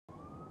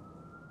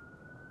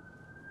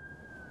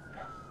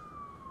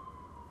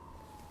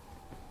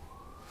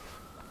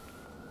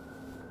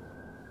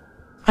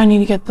I need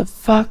to get the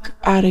fuck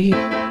out of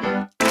here.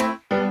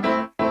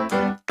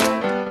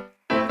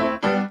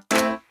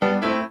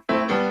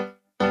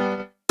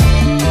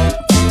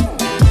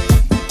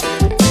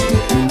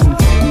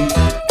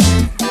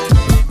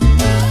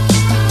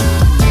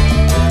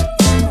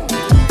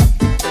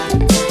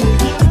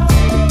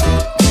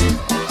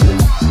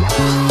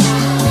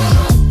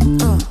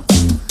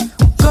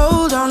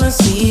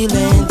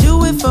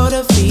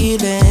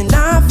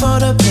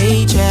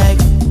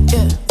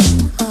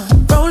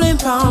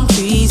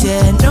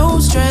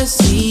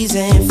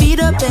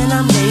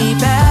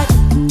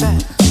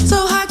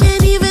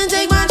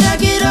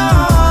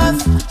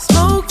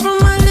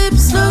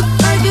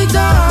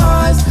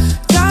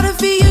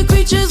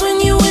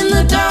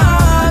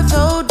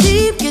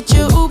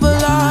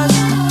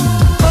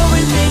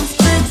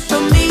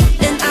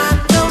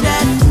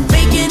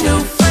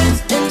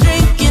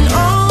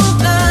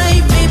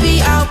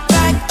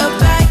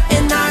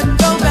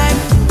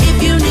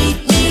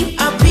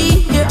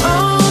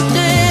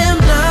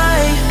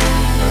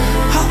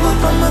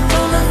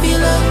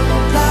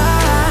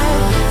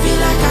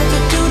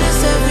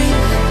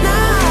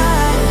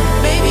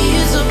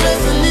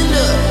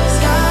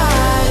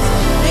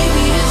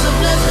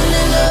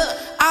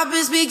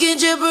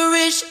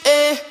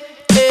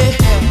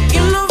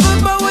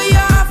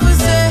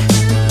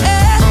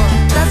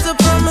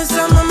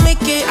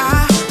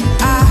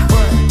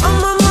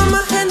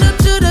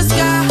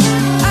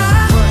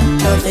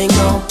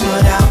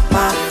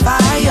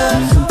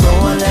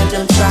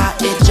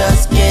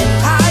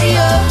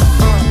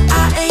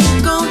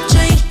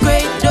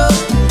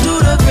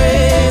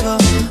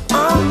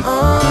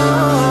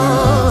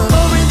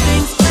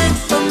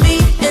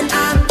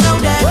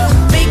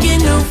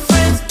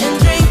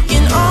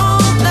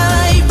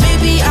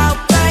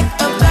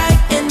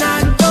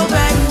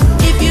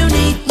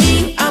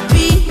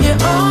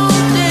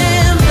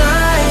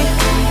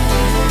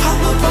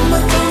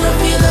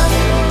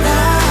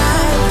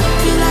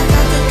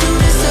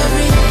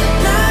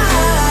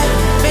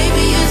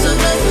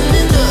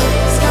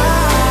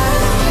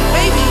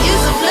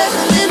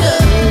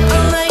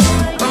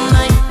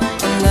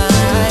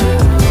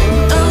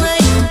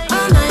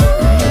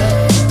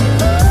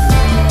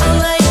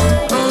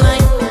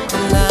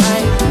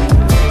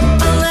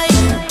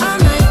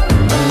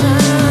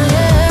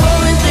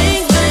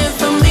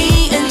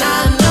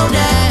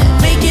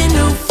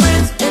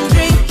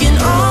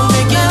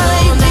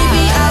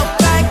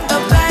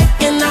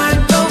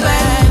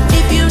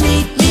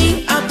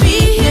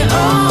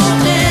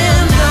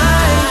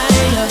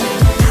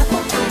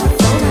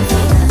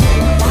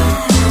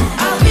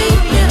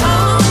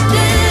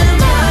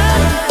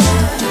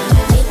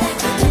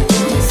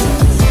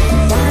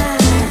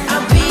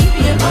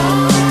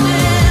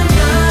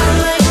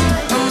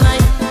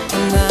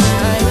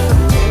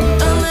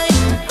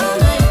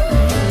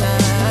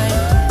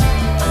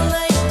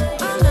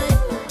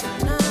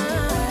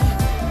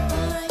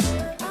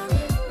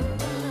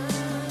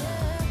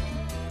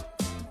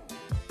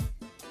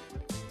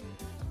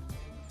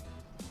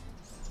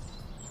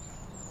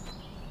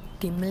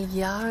 Die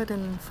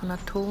Milliarden von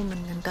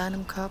Atomen in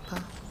deinem Körper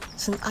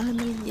sind alle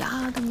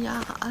Milliarden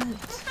Jahre alt.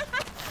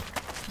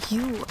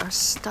 You are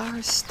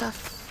star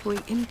stuff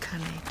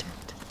reincarnated.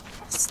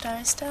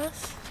 Star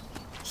stuff?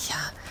 Ja,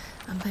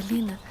 an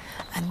Berlin.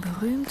 Ein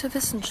berühmter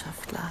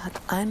Wissenschaftler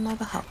hat einmal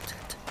behauptet,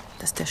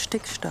 dass der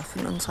Stickstoff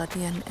in unserer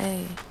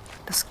DNA,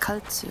 das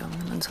Calcium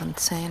in unseren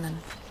Zähnen,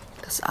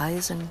 das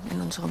Eisen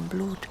in unserem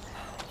Blut,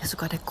 ja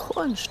sogar der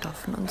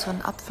Kohlenstoff in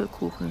unseren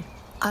Apfelkuchen,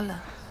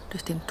 alle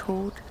durch den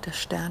Tod der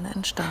Sterne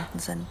entstanden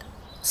sind.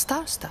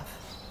 Star Stuff.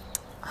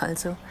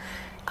 Also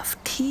auf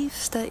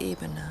tiefster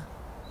Ebene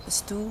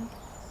bist du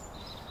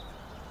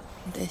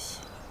und ich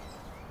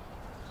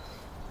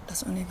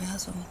das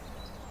Universum.